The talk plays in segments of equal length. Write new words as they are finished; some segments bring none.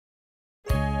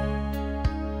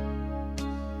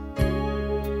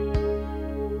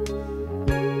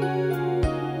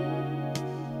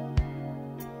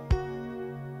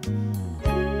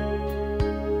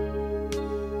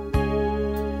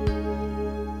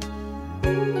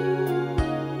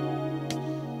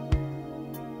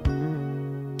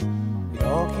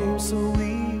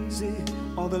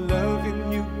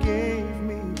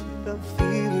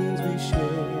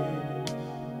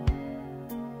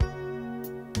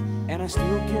And I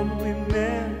still can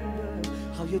remember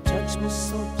how your touch was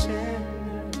so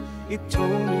tender. It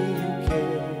told me you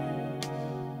cared.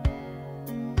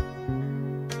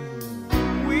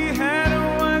 We had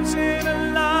a once in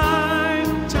a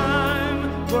lifetime,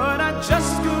 but I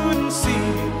just couldn't see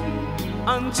it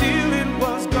until it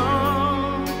was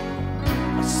gone.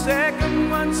 A second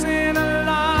once in a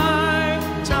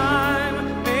lifetime,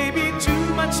 maybe too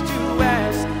much to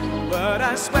ask, but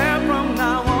I swear from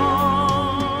now on,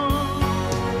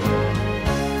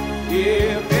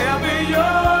 if ever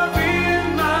you're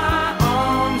in my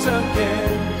arms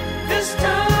again, this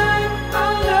time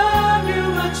I'll love you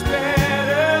much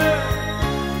better.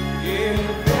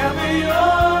 If ever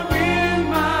you're in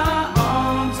my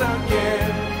arms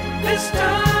again, this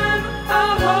time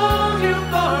I'll hold you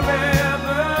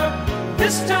forever.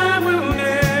 This time will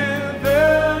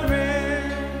never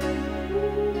end.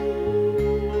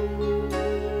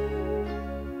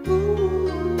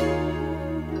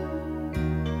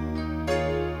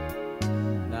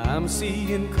 Now I'm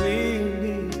seeing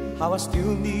clearly how I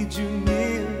still need you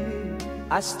near me.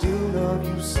 I still love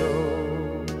you so.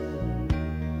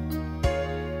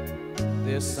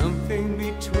 There's something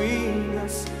between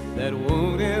us that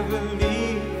won't ever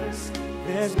leave us.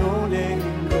 There's no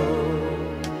letting go.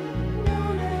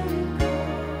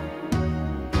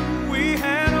 We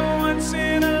had a once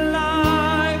in a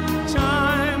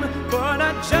lifetime, but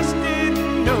I just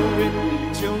didn't know it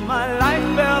till my life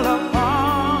fell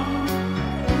apart.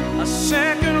 A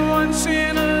second once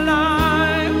in a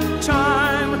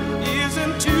lifetime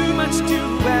isn't too much to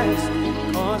ask,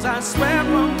 'cause I swear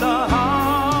from the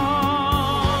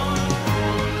heart,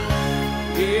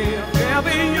 if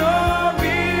ever you're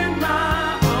in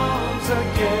my arms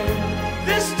again,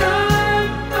 this time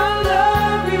I'll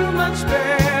love you much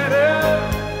better.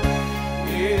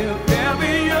 If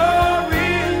ever you're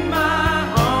in my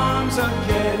arms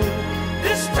again,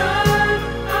 this time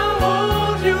I'll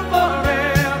hold you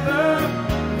forever.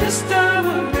 This time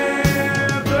will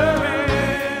never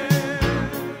end.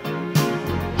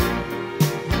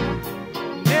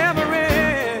 Never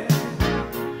end.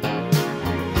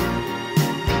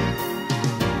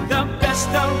 The best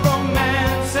of